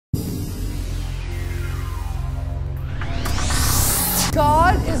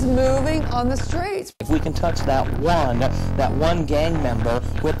God is moving on the streets. If we can touch that one gang member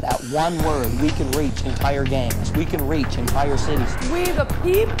with that one word, we can reach entire gangs. We can reach entire cities. We, the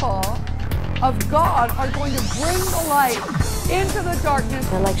people of God, are going to bring the light into the darkness.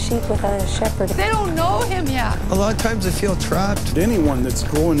 They're like sheep without a shepherd. They don't know him yet. A lot of times they feel trapped. Anyone that's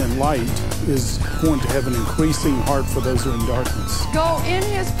growing in light is going to have an increasing heart for those who are in darkness. Go in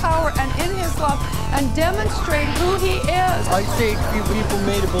his power and in his love and demonstrate who he is. I see a few people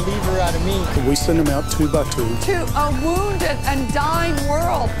made a believer out of me. We send them out two by two. To a wounded and dying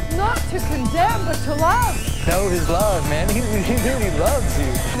world, not to condemn, but to love. Know his love, man. He really loves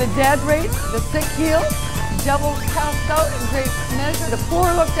you. The dead raised, the sick healed, devils cast out in great measure, the poor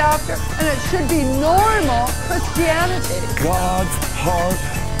looked after, and it should be normal Christianity. God's heart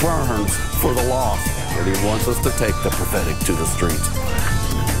burns for the lost, and he wants us to take the prophetic to the streets.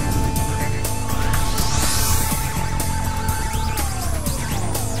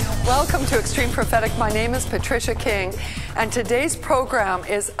 Welcome to Extreme Prophetic. My name is Patricia King, and today's program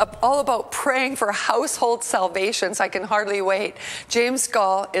is all about praying for household salvations. I can hardly wait. James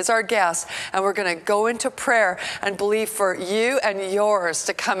Gall is our guest, and we're going to go into prayer and believe for you and yours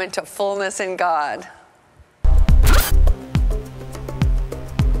to come into fullness in God.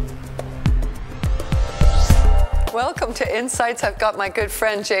 Welcome to Insights. I've got my good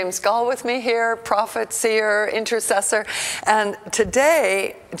friend James Gall with me here, prophet, seer, intercessor. And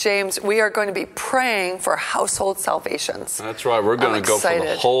today, James, we are going to be praying for household salvations. That's right. We're going to go for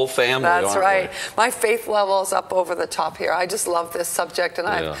the whole family. That's right. My faith level is up over the top here. I just love this subject, and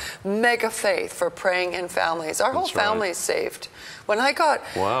I have mega faith for praying in families. Our whole family is saved. When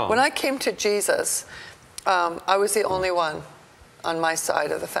I came to Jesus, I was the only one on my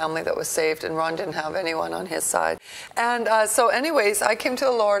side of the family that was saved, and Ron didn't have anyone on his side. And so anyways, I came to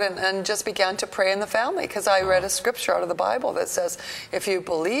the Lord and just began to pray in the family, because I read a scripture out of the Bible that says, if you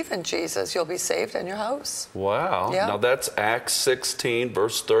believe in Jesus, you'll be saved in your house. Wow. Yeah. Now that's Acts 16,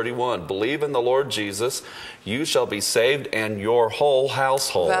 verse 31. Believe in the Lord Jesus, you shall be saved and your whole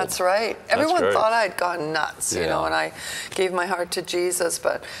household. That's right. Everyone thought I'd gone nuts, you know, and I gave my heart to Jesus,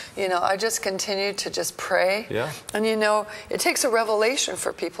 but, you know, I just continued to just pray. Yeah. And, you know, it takes a revelation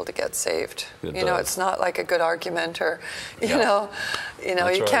for people to get saved. You know, it's not like a good argument or, you know,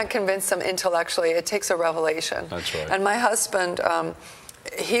 you can't convince them intellectually. It takes a revelation. That's right. And my husband,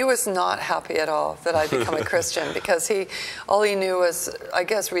 he was not happy at all that I'd become a Christian, because all he knew was, I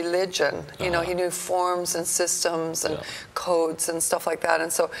guess, religion. You know, he knew forms and systems and codes and stuff like that.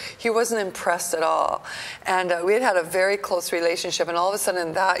 And so he wasn't impressed at all. And we had a very close relationship. And all of a sudden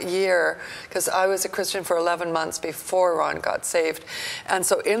in that year, because I was a Christian for 11 months before Ron got saved. And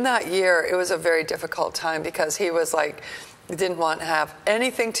so in that year, it was a very difficult time, because he was like, didn't want to have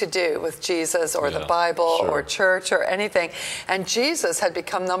anything to do with Jesus or the Bible or church or anything. And Jesus had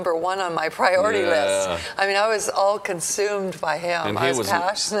become number one on my priority list. I mean, I was all consumed by him. And I was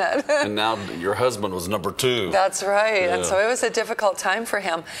passionate. And now your husband was number two. That's right. And so it was a difficult time for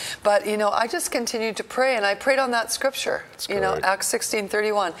him. But, you know, I just continued to pray, and I prayed on that scripture. You know, Acts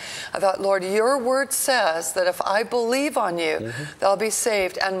 16:31. I thought, Lord, your word says that if I believe on you, they'll be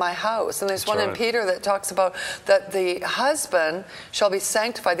saved, and my house. And there's one in Peter that talks about that the husband shall be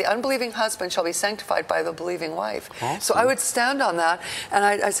sanctified, the unbelieving husband shall be sanctified by the believing wife. Awesome. So I would stand on that, and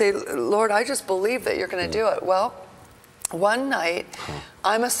I say, Lord, I just believe that you're going to do it. Well, one night,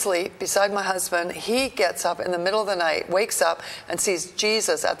 I'm asleep beside my husband. He gets up in the middle of the night, wakes up, and sees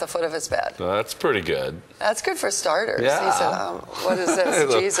Jesus at the foot of his bed. That's pretty good. That's good for starters. Yeah. He said, what is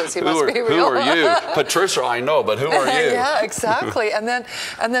this? Jesus, he must be real. Who are you? Patricia, I know, but who are you? Yeah, exactly. And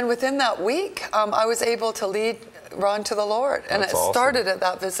then within that week, I was able to lead Ron to the Lord, and it started at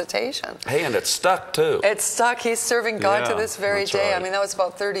that visitation. Hey, and it stuck too. It stuck. He's serving God to this very day. I mean, that was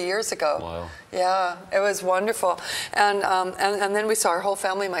about 30 years ago. Wow. Yeah, it was wonderful. And then we saw our whole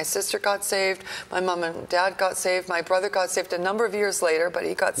family. My sister got saved. My mom and dad got saved. My brother got saved a number of years later, but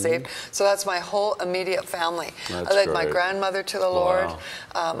he got saved. So that's my whole immediate family. I led my grandmother to the Lord,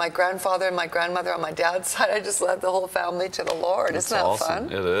 my grandfather and my grandmother on my dad's side. I just led the whole family to the Lord. Isn't that fun?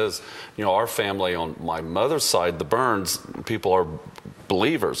 It is. You know, our family on my mother's side, the Burns, people are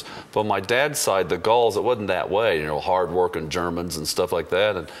believers. But on my dad's side, the Galls, it wasn't that way. You know, hard-working Germans and stuff like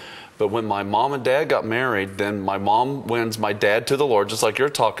that. But when my mom and dad got married, then my mom wins my dad to the Lord, just like you're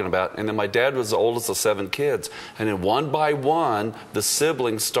talking about. And then my dad was the oldest of 7 kids. And then one by one, the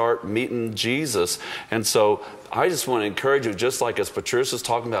siblings start meeting Jesus. And so I just want to encourage you, just like as Patricia's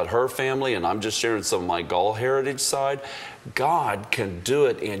talking about her family, and I'm just sharing some of my Gall heritage side, God can do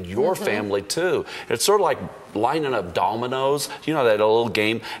it in your family too. It's sort of like lining up dominoes, you know, that little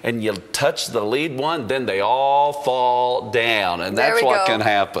game, and you touch the lead one, then they all fall down, and that's what can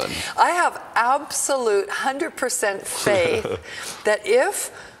happen. I have absolute 100% faith that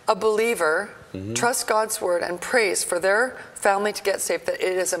if a believer trusts God's word and prays for their family to get saved, that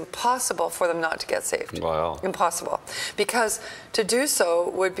it is impossible for them not to get saved. Wow. Impossible. Because to do so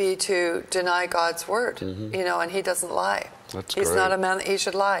would be to deny God's word, you know, and he doesn't lie. That's He's great. not a man that he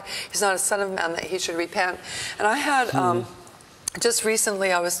should lie. He's not a son of man that he should repent. And I had... just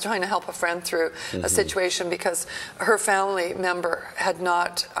recently, I was trying to help a friend through a situation because her family member had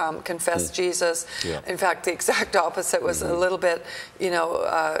not confessed Jesus. Yeah. In fact, the exact opposite was a little bit, you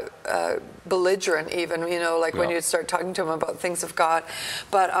know, belligerent even, you know, like when you'd start talking to him about things of God.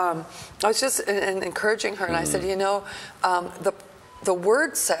 But I was just encouraging her, and I said, you know, the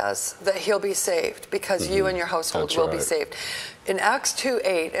word says that he'll be saved because you and your household will be saved. In Acts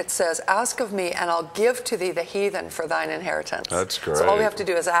 2:8, it says, ask of me and I'll give to thee the heathen for thine inheritance. That's great. So all we have to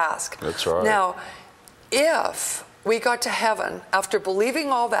do is ask. That's right. Now, if we got to heaven after believing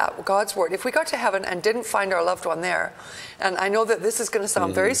all that, God's word, if we got to heaven and didn't find our loved one there, and I know that this is going to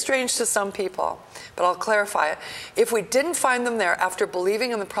sound very strange to some people, but I'll clarify it. If we didn't find them there after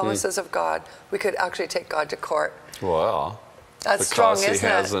believing in the promises of God, we could actually take God to court. Wow. That's strong, isn't it? Because he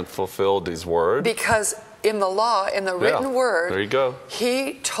hasn't fulfilled his word. Because in the law, in the written word, there you go.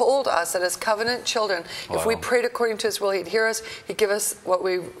 he told us that as covenant children, if we prayed according to his will, he'd hear us, he'd give us what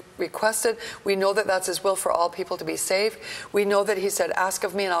we requested. We know that that's his will for all people to be saved. We know that he said, ask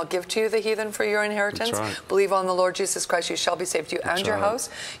of me and I'll give to you the heathen for your inheritance. That's right. Believe on the Lord Jesus Christ, you shall be saved, you and your house.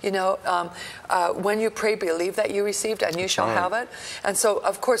 You know, when you pray, believe that you received and you shall have it. And so,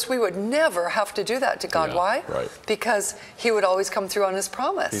 of course, we would never have to do that to God. Why? Right. Because he would always come through on his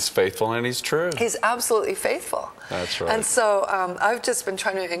promise. He's faithful and he's true. He's absolutely faithful. That's right. And so I've just been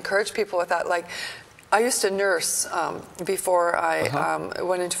trying to encourage people with that. Like, I used to nurse before I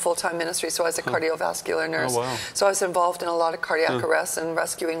went into full-time ministry, so I was a cardiovascular nurse. Oh, wow. So I was involved in a lot of cardiac arrests and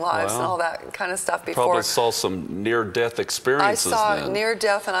rescuing lives and all that kind of stuff before. Probably saw some near-death experiences. I saw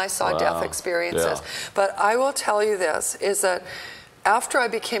near-death and I saw death experiences. Yeah. But I will tell you this, is that after I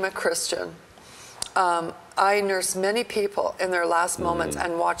became a Christian, I nursed many people in their last moments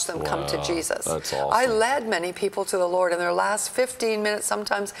and watched them come to Jesus. That's awesome. I led many people to the Lord in their last 15 minutes,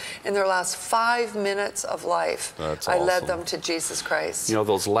 sometimes in their last 5 minutes of life. That's I led awesome. them to Jesus Christ. You know,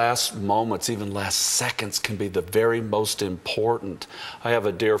 those last moments, even last seconds, can be the very most important. I have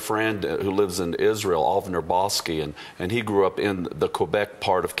a dear friend who lives in Israel, Avner Bosky, and he grew up in the Quebec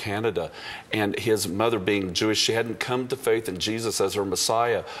part of Canada. And his mother, being Jewish, she hadn't come to faith in Jesus as her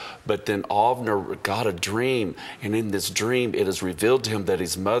Messiah. But then Avner got a dream, and in this dream, it is revealed to him that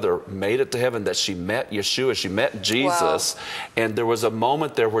his mother made it to heaven, that she met Yeshua, she met Jesus. Wow. And there was a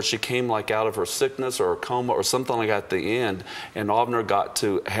moment there where she came like out of her sickness or a coma or something like that at the end, and Avner got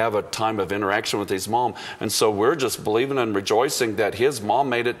to have a time of interaction with his mom. And so we're just believing and rejoicing that his mom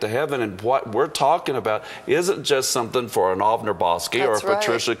made it to heaven, and what we're talking about isn't just something for an Avner Bosky or a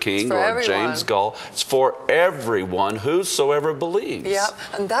Patricia King or a James Gall. It's for everyone, whosoever believes. Yeah,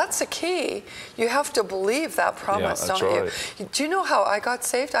 and that's the key. You have to believe that promise, don't you? Do you know how I got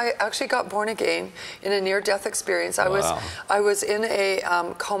saved? I actually got born again in a near-death experience. I was in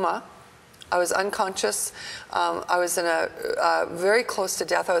a coma. I was unconscious. I was in a very close to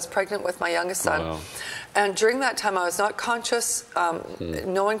death. I was pregnant with my youngest son. Wow. And during that time, I was not conscious.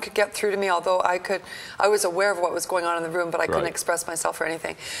 No one could get through to me, although I was aware of what was going on in the room, but I couldn't express myself or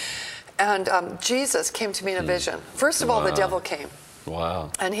anything. And Jesus came to me in a vision. First of all, the devil came.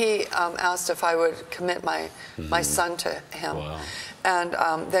 Wow. And he asked if I would commit my son to him. Wow.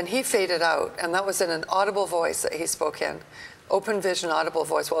 And then he faded out, and that was in an audible voice that he spoke in. Open vision, audible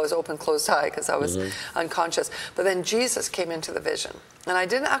voice. Well, I was open, closed eye because I was unconscious. But then Jesus came into the vision. And I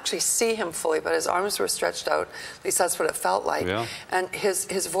didn't actually see him fully, but his arms were stretched out. At least that's what it felt like. Yeah. And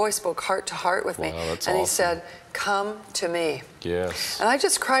his voice spoke heart to heart with me. That's and awesome. He said, come to me. Yes. And I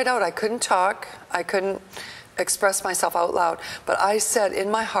just cried out. I couldn't talk. I couldn't express myself out loud. But I said in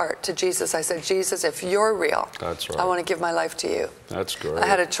my heart to Jesus, I said, Jesus, if you're real, that's right. I want to give my life to you. That's great. I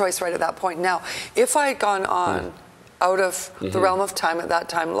had a choice right at that point. Now, if I had gone on out of the realm of time at that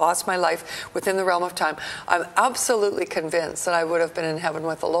time, lost my life within the realm of time, I'm absolutely convinced that I would have been in heaven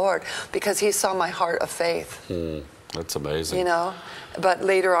with the Lord because he saw my heart of faith. That's amazing. You know, but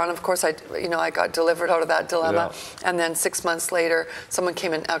later on, of course, I got delivered out of that dilemma. Yeah. And then 6 months later, someone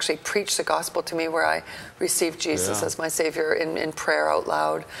came and actually preached the gospel to me where I received Jesus as my Savior in prayer out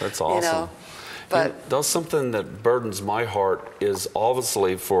loud. That's awesome. You know? But that's something that burdens my heart is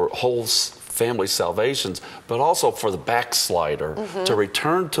obviously for whole family salvations, but also for the backslider to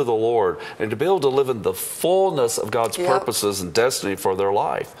return to the Lord and to be able to live in the fullness of God's purposes and destiny for their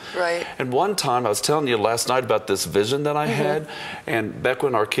life. Right. And one time, I was telling you last night about this vision that I had, and back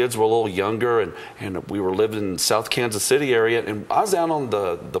when our kids were a little younger, and we were living in South Kansas City area, and I was out on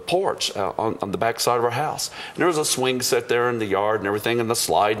the porch on the back side of our house. And there was a swing set there in the yard and everything, and the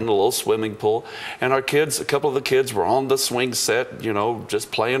slide and a little swimming pool. And our kids, a couple of the kids were on the swing set, you know,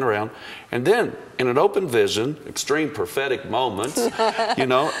 just playing around. And then, in an open vision, extreme prophetic moment, you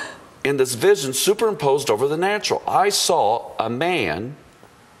know, in this vision superimposed over the natural, I saw a man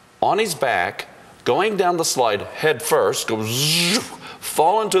on his back going down the slide head first, go zzz,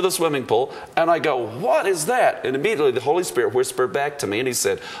 fall into the swimming pool, and I go, what is that? And immediately the Holy Spirit whispered back to me, and he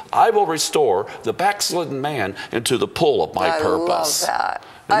said, I will restore the backslidden man into the pool of my purpose. I love that.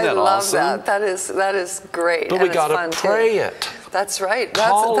 Isn't that love awesome? That is great. But we got to pray it. That's right.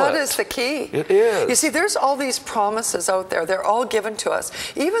 That is the key. It is. You see, there's all these promises out there. They're all given to us.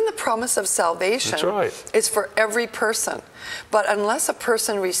 Even the promise of salvation is for every person. But unless a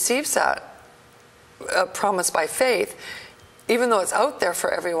person receives that promise by faith, even though it's out there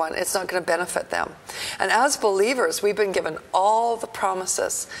for everyone, it's not going to benefit them. And as believers, we've been given all the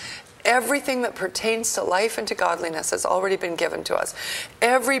promises. Everything that pertains to life and to godliness has already been given to us.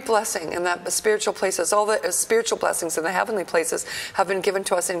 Every blessing in the spiritual places, all the spiritual blessings in the heavenly places have been given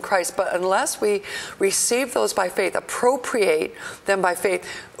to us in Christ. But unless we receive those by faith, appropriate them by faith,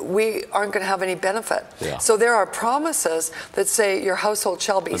 we aren't going to have any benefit. Yeah. So there are promises that say your household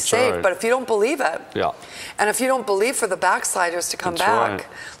shall be saved. Right. But if you don't believe it, and if you don't believe for the backsliders to come back,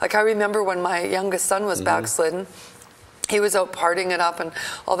 like I remember when my youngest son was backslidden, he was out partying it up and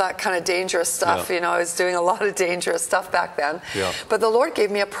all that kind of dangerous stuff. You know, I was doing a lot of dangerous stuff back then. But the Lord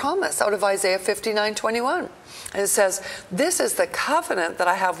gave me a promise out of Isaiah 59:21. And it says, this is the covenant that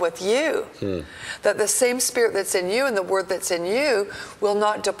I have with you, that the same spirit that's in you and the word that's in you will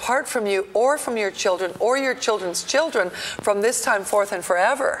not depart from you or from your children or your children's children from this time forth and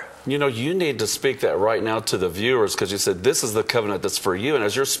forever. You know, you need to speak that right now to the viewers, because you said this is the covenant that's for you. And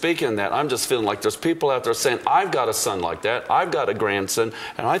as you're speaking that, I'm just feeling like there's people out there saying, I've got a son like that, I've got a grandson,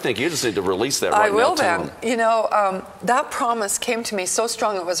 and I think you just need to release that right now to them. You know, that promise came to me so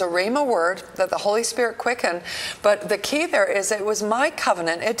strong. It was a rhema word that the Holy Spirit quickened. But the key there is it was my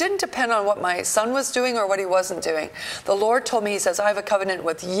covenant. It didn't depend on what my son was doing or what he wasn't doing. The Lord told me, he says, I have a covenant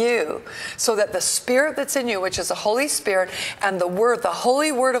with you, so that the spirit that's in you, which is the Holy Spirit, and the word, the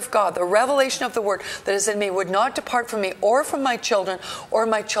holy word of God, the revelation of the word that is in me would not depart from me or from my children or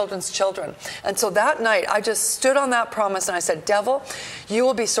my children's children. And so that night I just stood on that promise and I said, devil, you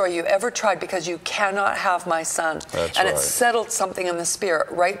will be sorry you ever tried, because you cannot have my son. And it settled something in the spirit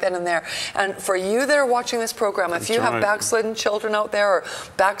right then and there. And for you that are watching this program, if you have backslidden children out there or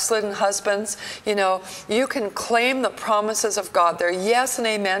backslidden husbands, you know, you can claim the promises of God. They're yes and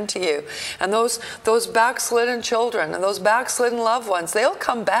amen to you. And those backslidden children and those backslidden loved ones, they'll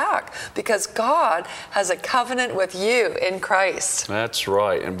come back, because God has a covenant with you in Christ. That's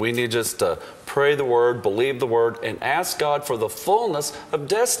right. And we need just to pray the word, believe the word, and ask God for the fullness of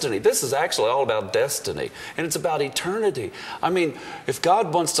destiny. This is actually all about destiny, and it's about eternity. I mean, if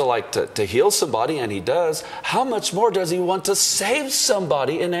God wants to heal somebody, and he does, how much more does he want to save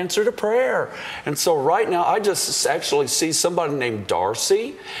somebody in answer to prayer? And so right now, I just actually see somebody named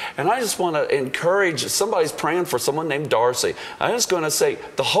Darcy, and I just want to encourage, somebody's praying for someone named Darcy. I'm just going to say,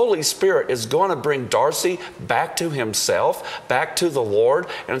 the Holy Spirit is going to bring Darcy back to himself, back to the Lord,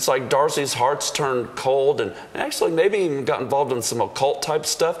 and it's like Darcy's heart's turned cold, and actually maybe even got involved in some occult type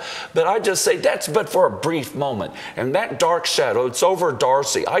stuff. But I just say that's but for a brief moment, and that dark shadow, it's over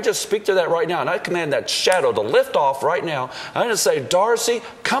Darcy. I just speak to that right now, and I command that shadow to lift off right now. I just say, Darcy,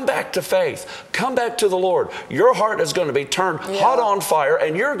 come back to faith, come back to the Lord. Your heart is going to be turned hot on fire,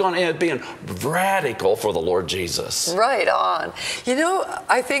 and you're going to end up being radical for the Lord Jesus. Right on. You know,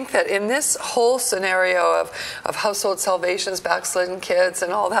 I think that in this whole scenario of household salvations, backslidden kids,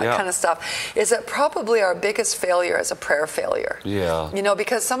 and all that kind of stuff, is that probably our biggest failure is a prayer failure. You know,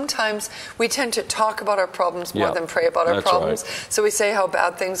 because sometimes we tend to talk about our problems more than pray about our problems. So we say how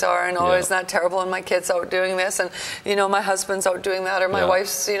bad things are, and oh, isn't that terrible, and my kid's out doing this, and you know, my husband's out doing that, or my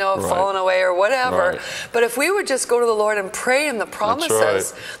wife's, you know, fallen away, or whatever. But if we would just go to the Lord and pray in the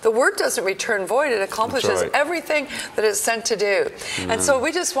promises, the word doesn't return void. It accomplishes everything that it's sent to do. And so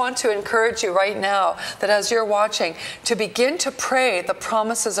we just want to encourage you right now that as you're watching, to begin to pray the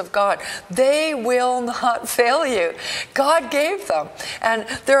promises of God. they will not fail you. God gave them. And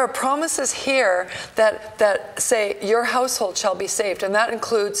there are promises here that say your household shall be saved. And that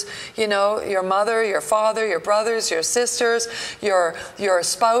includes, you know, your mother, your father, your brothers, your sisters, your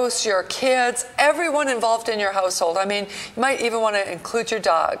spouse, your kids, everyone involved in your household. I mean, you might even want to include your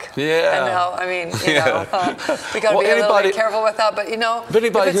dog. Yeah. And now, I mean, you know, we got to be a little bit careful with that. But, you know,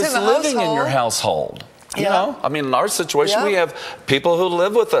 anybody if it's who's in the living in your household. You know, I mean, in our situation, we have people who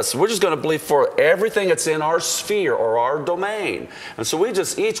live with us. We're just going to believe for everything that's in our sphere or our domain. And so we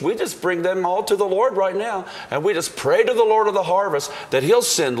just bring them all to the Lord right now. And we just pray to the Lord of the harvest that he'll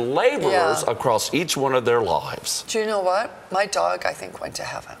send laborers across each one of their lives. Do you know what? My dog, I think, went to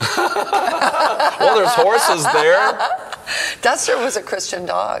heaven. Well, there's horses there. Duster was a Christian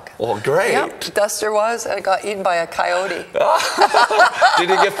dog. Well, great. Yep, Duster was, and got eaten by a coyote. Did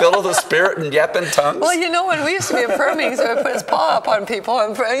he get filled with the Spirit and yapping tongues? Well, you know, when we used to be in prayer meetings, we would put his paw up on people,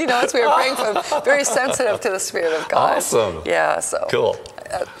 and, you know, as we were praying for them, very sensitive to the Spirit of God. Awesome. Yeah, so. Cool.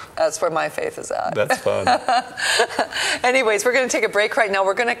 That's where my faith is at. That's fun. Anyways, we're going to take a break right now.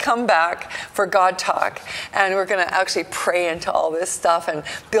 We're going to come back for God Talk, and we're going to actually pray into all this stuff and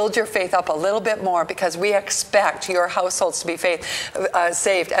build your faith up a little bit more, because we expect your households to be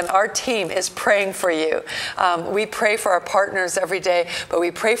saved, and our team is praying for you. We pray for our partners every day, but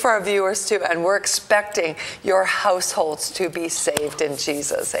we pray for our viewers too, and we're expecting your households to be saved in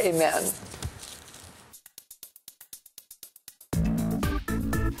Jesus. Amen.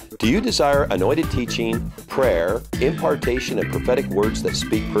 Do you desire anointed teaching, prayer, impartation, and prophetic words that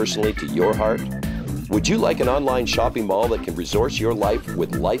speak personally to your heart? Would you like an online shopping mall that can resource your life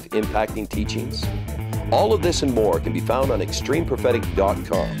with life-impacting teachings? All of this and more can be found on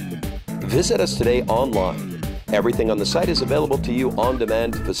extremeprophetic.com. Visit us today online. Everything on the site is available to you on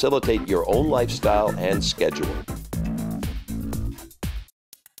demand to facilitate your own lifestyle and schedule.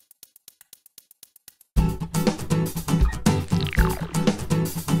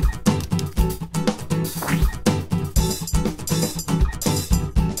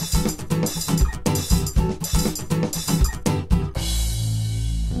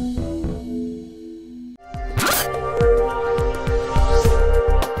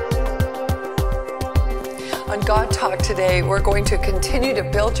 Today, we're going to continue to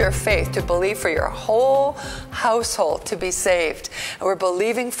build your faith, to believe for your whole household to be saved. And we're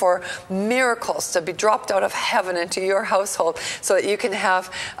believing for miracles to be dropped out of heaven into your household so that you can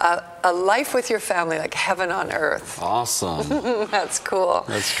have a life with your family like heaven on earth. Awesome. That's cool.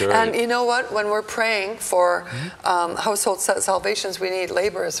 That's great. And you know what? When we're praying for household salvations, we need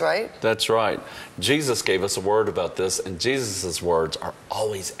laborers, right? That's right. Jesus gave us a word about this, and Jesus' words are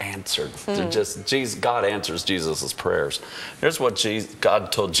always answered. They're just, God answers Jesus' prayers. Here's what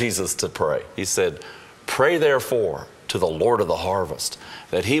God told Jesus to pray. He said, "Pray therefore to the Lord of the harvest,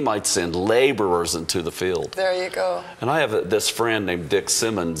 that he might send laborers into the field." There you go. And I have this friend named Dick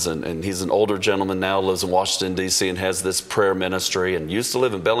Simmons, and he's an older gentleman now, lives in Washington, D.C., and has this prayer ministry, and used to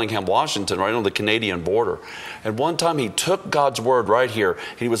live in Bellingham, Washington, right on the Canadian border. And one time he took God's word right here.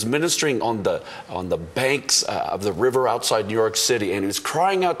 He was ministering on the banks of the river outside New York City, and he was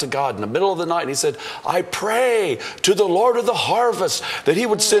crying out to God in the middle of the night, and he said, "I pray to the Lord of the harvest that he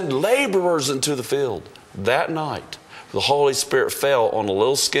would send laborers into the field." That night, the Holy Spirit fell on a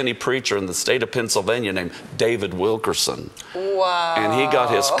little skinny preacher in the state of Pennsylvania named David Wilkerson. Wow. And he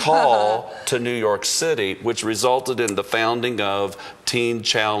got his call to New York City, which resulted in the founding of Teen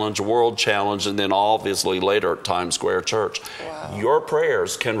Challenge, World Challenge, and then obviously later Times Square Church. Wow. Your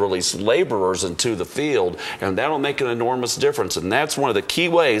prayers can release laborers into the field, and that'll make an enormous difference. And that's one of the key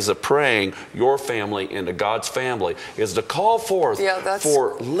ways of praying your family into God's family, is to call forth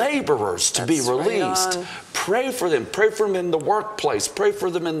for laborers to be released. Right, pray for them. Pray for them in the workplace. Pray for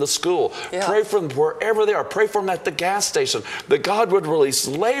them in the school. Yeah. Pray for them wherever they are. Pray for them at the gas station. That God would release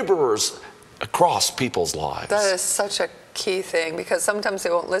laborers across people's lives. That is such a key thing, because sometimes they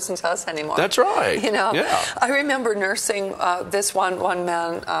won't listen to us anymore. That's right. You know, yeah. I remember nursing this one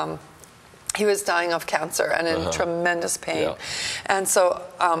man. He was dying of cancer and in tremendous pain. Yeah. And so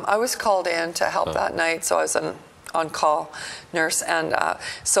I was called in to help that night. So I was an on-call nurse. And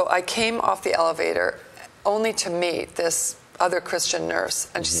so I came off the elevator only to meet this other Christian nurse.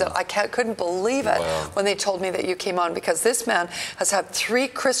 And she said, I couldn't believe it when they told me that you came on, because this man has had 3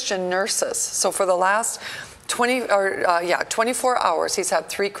 Christian nurses. So for the last 24 hours. He's had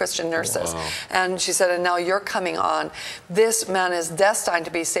 3 Christian nurses. Wow. And she said, and now you're coming on. This man is destined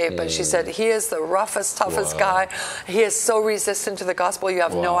to be saved. But she said, he is the roughest, toughest guy. He is so resistant to the gospel, you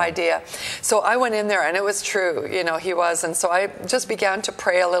have no idea. So I went in there, and it was true, you know, he was. And so I just began to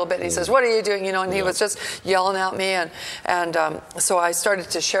pray a little bit. And he says, what are you doing? You know, and he was just yelling at me. And so I started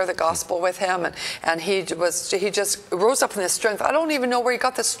to share the gospel with him. And he just rose up in this strength. I don't even know where he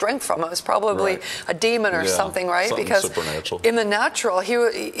got the strength from. It was probably a demon or something, right? Something because supernatural. In the natural,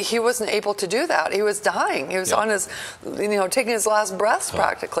 he wasn't able to do that. He was dying. He was on his, you know, taking his last breaths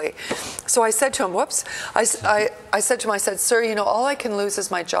practically. So I said to him, whoops. I said to him, I said, sir, you know, all I can lose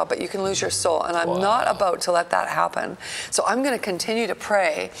is my job, but you can lose your soul. And I'm not about to let that happen. So I'm going to continue to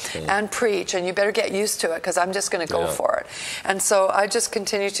pray and preach, and you better get used to it, because I'm just going to go for it. And so I just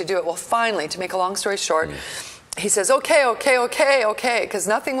continued to do it. Well, finally, to make a long story short, he says, okay, because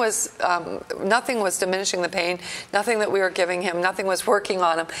nothing was diminishing the pain, nothing that we were giving him, nothing was working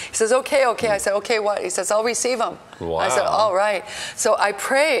on him. He says, okay. I said, okay, what? He says, I'll receive him. Wow. I said, all right. So I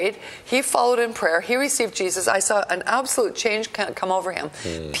prayed. He followed in prayer. He received Jesus. I saw an absolute change come over him.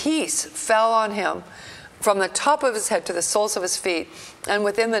 Peace fell on him from the top of his head to the soles of his feet. And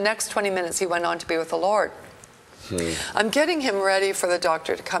within the next 20 minutes, he went on to be with the Lord. I'm getting him ready for the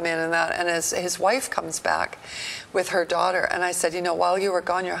doctor to come in and that, and his wife comes back with her daughter, and I said, you know, while you were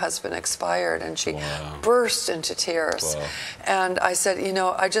gone, your husband expired, and she burst into tears. And I said, you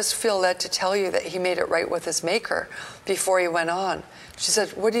know, I just feel led to tell you that he made it right with his maker before he went on. She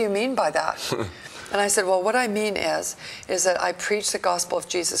said, what do you mean by that? And I said, well, what I mean is that I preached the gospel of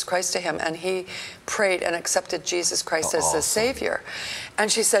Jesus Christ to him, and he prayed and accepted Jesus Christ as his Savior. And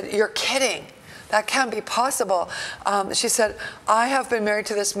she said, you're kidding. That can't be possible. She said, I have been married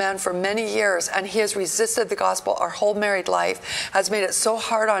to this man for many years, and he has resisted the gospel our whole married life, has made it so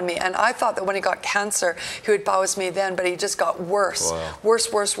hard on me. And I thought that when he got cancer, he would bow as me then, but he just got worse,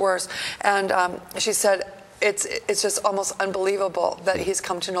 worse. And she said, it's just almost unbelievable that he's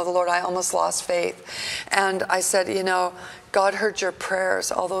come to know the Lord. I almost lost faith. And I said, you know, God heard your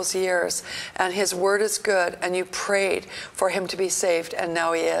prayers all those years, and his word is good, and you prayed for him to be saved, and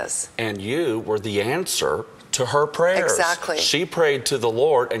now he is. And you were the answer to her prayers. Exactly. She prayed to the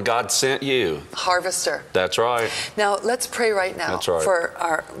Lord, and God sent you. Harvester. That's right. Now, let's pray right now for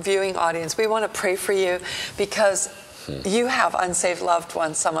our viewing audience. We want to pray for you because you have unsaved loved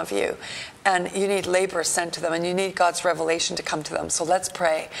ones, some of you, and you need labor sent to them, and you need God's revelation to come to them. So let's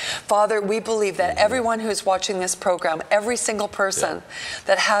pray. Father, we believe that everyone who's watching this program, every single person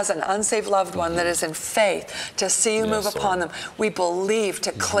that has an unsaved loved one that is in faith to see you move upon them, we believe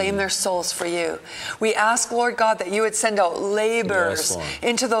to claim their souls for you. We ask, Lord God, that you would send out laborers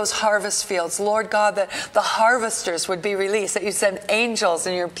into those harvest fields. Lord God, that the harvesters would be released, that you send angels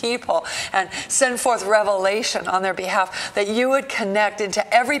and your people and send forth revelation on their behalf, that you would connect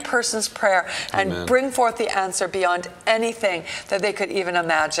into every person's prayer and bring forth the answer beyond anything that they could even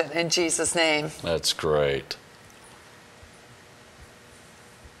imagine, in Jesus' name. That's great.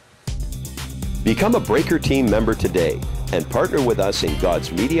 Become a Breaker Team member today and partner with us in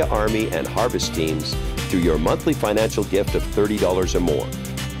God's Media Army and Harvest teams through your monthly financial gift of $30 or more.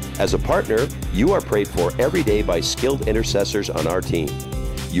 As a partner, you are prayed for every day by skilled intercessors on our team.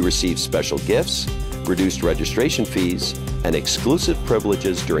 You receive special gifts, reduced registration fees, and exclusive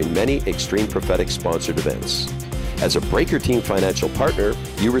privileges during many Extreme Prophetic sponsored events. As a Breaker Team financial partner,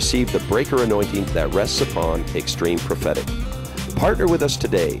 you receive the Breaker anointing that rests upon Extreme Prophetic. Partner with us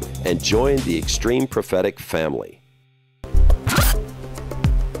today and join the Extreme Prophetic family.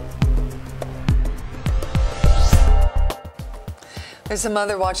 There's a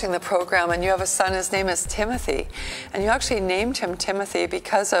mother watching the program, and you have a son. His name is Timothy, and you actually named him Timothy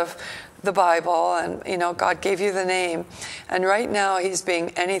because of the Bible, and you know, God gave you the name. And right now he's being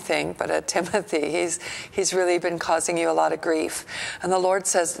anything but a Timothy. He's really been causing you a lot of grief. And the Lord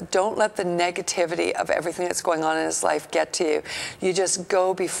says, don't let the negativity of everything that's going on in his life get to you. You just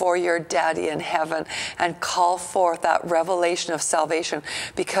go before your daddy in heaven and call forth that revelation of salvation,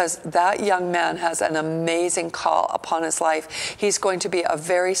 because that young man has an amazing call upon his life. He's going to be a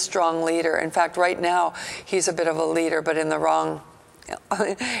very strong leader. In fact, right now he's a bit of a leader, but in the wrong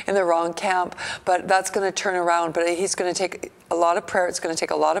camp. But that's going to turn around. But he's going to take a lot of prayer. It's going to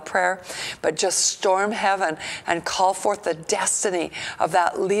take a lot of prayer. But just storm heaven and call forth the destiny of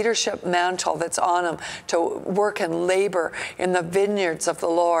that leadership mantle that's on him to work and labor in the vineyards of the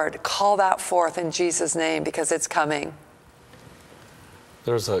Lord. Call that forth in Jesus' name, because it's coming.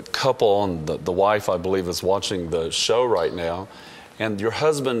 There's a couple, and the wife, I believe, is watching the show right now. And your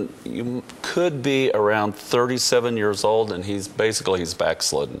husband, you could be around 37 years old, and he's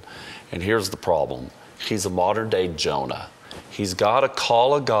backslidden. And here's the problem. he's a modern day Jonah. He's got a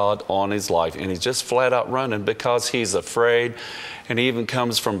call of God on his life, and he's just flat out running because he's afraid. And he even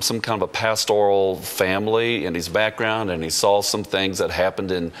comes from some kind of a pastoral family in his background, and he saw some things that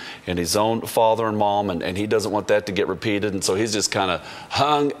happened in his own father and mom, and he doesn't want that to get repeated. And so he's just kind of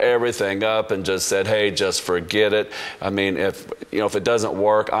hung everything up and just said, hey, just forget it. I mean, if it doesn't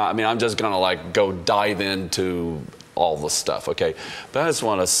work, I'm just going to like go dive into all the stuff, okay? But I just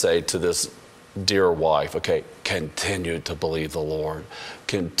want to say to this dear wife, okay, continue to believe the Lord.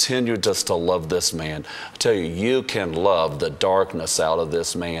 Continue just to love this man. I tell you, you can love the darkness out of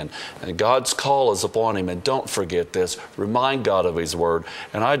this man. And God's call is upon him. And don't forget this. Remind God of his word.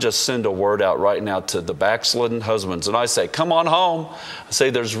 And I just send a word out right now to the backslidden husbands. And I say, come on home. I say,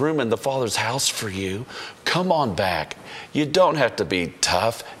 there's room in the Father's house for you. Come on back. You don't have to be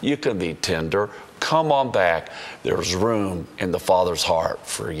tough. You can be tender. Come on back. There's room in the Father's heart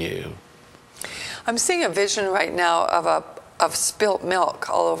for you. I'm seeing a vision right now of spilt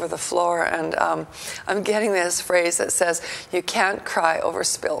milk all over the floor, and I'm getting this phrase that says, you can't cry over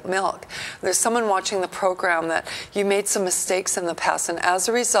spilt milk. There's someone watching the program that you made some mistakes in the past, and as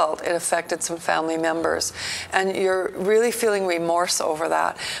a result, it affected some family members, and you're really feeling remorse over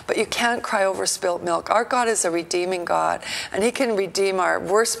that, but you can't cry over spilt milk. Our God is a redeeming God, and he can redeem our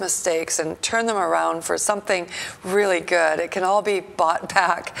worst mistakes and turn them around for something really good. It can all be bought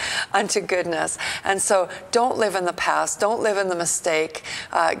back unto goodness. And so don't live in the past. Don't live in the mistake.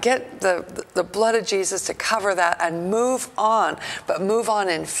 Get the blood of Jesus to cover that and move on, but move on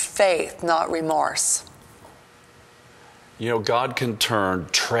in faith, not remorse. You know, God can turn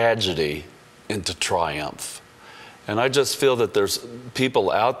tragedy into triumph. And I just feel that there's people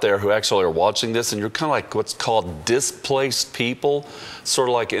out there who actually are watching this, and you're kind of like what's called displaced people, sort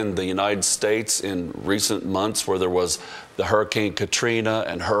of like in the United States in recent months where there was the Hurricane Katrina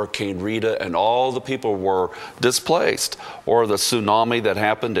and Hurricane Rita, and all the people were displaced, or the tsunami that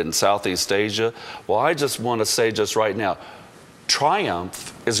happened in Southeast Asia. Well, I just want to say just right now,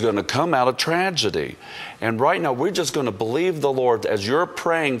 triumph is going to come out of tragedy. And right now, we're just going to believe the Lord as you're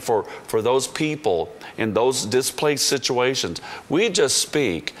praying for those people in those displaced situations. We just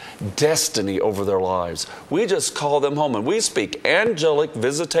speak destiny over their lives. We just call them home, and we speak angelic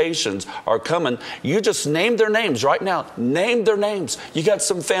visitations are coming. You just name their names right now. Name their names. You got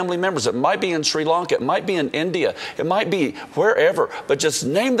some family members. It might be in Sri Lanka. It might be in India. It might be wherever. But just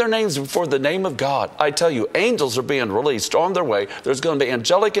name their names before the name of God. I tell you, angels are being released on their way. There's going to be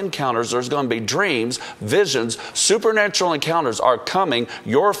angelic encounters. There's going to be dreams, visions, supernatural encounters are coming.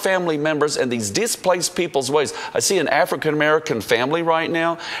 Your family members and these displaced people's ways. I see an African-American family right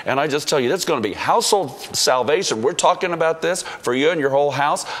now, and I just tell you, that's going to be household salvation. We're talking about this for you and your whole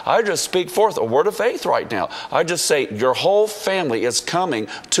house. I just speak forth a word of faith right now. I just say your whole family is coming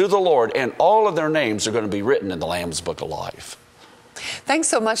to the Lord, and all of their names are going to be written in the Lamb's Book of Life. Thanks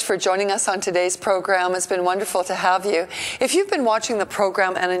so much for joining us on today's program. It's been wonderful to have you. If you've been watching the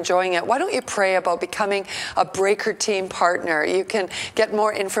program and enjoying it, why don't you pray about becoming a Breaker Team partner? You can get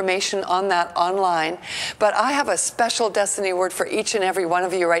more information on that online. But I have a special destiny word for each and every one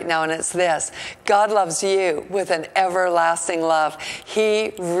of you right now, and it's this. God loves you with an everlasting love.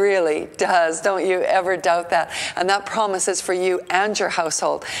 He really does. Don't you ever doubt that. And that promise is for you and your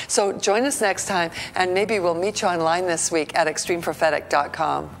household. So join us next time, and maybe we'll meet you online this week at extremeprophetic.com.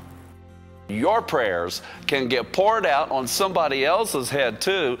 Your prayers can get poured out on somebody else's head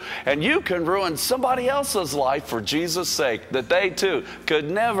too, and you can ruin somebody else's life for Jesus' sake, that they too could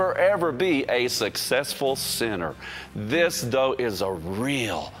never ever be a successful sinner. This, though, is a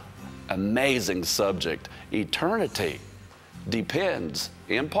real, amazing subject. Eternity depends,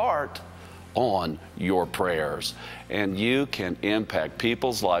 in part, on your prayers, and you can impact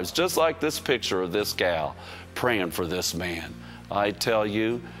people's lives, just like this picture of this gal praying for this man. I tell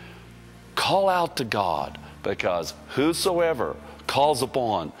you, call out to God, because whosoever calls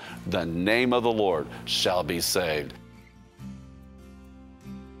upon the name of the Lord shall be saved.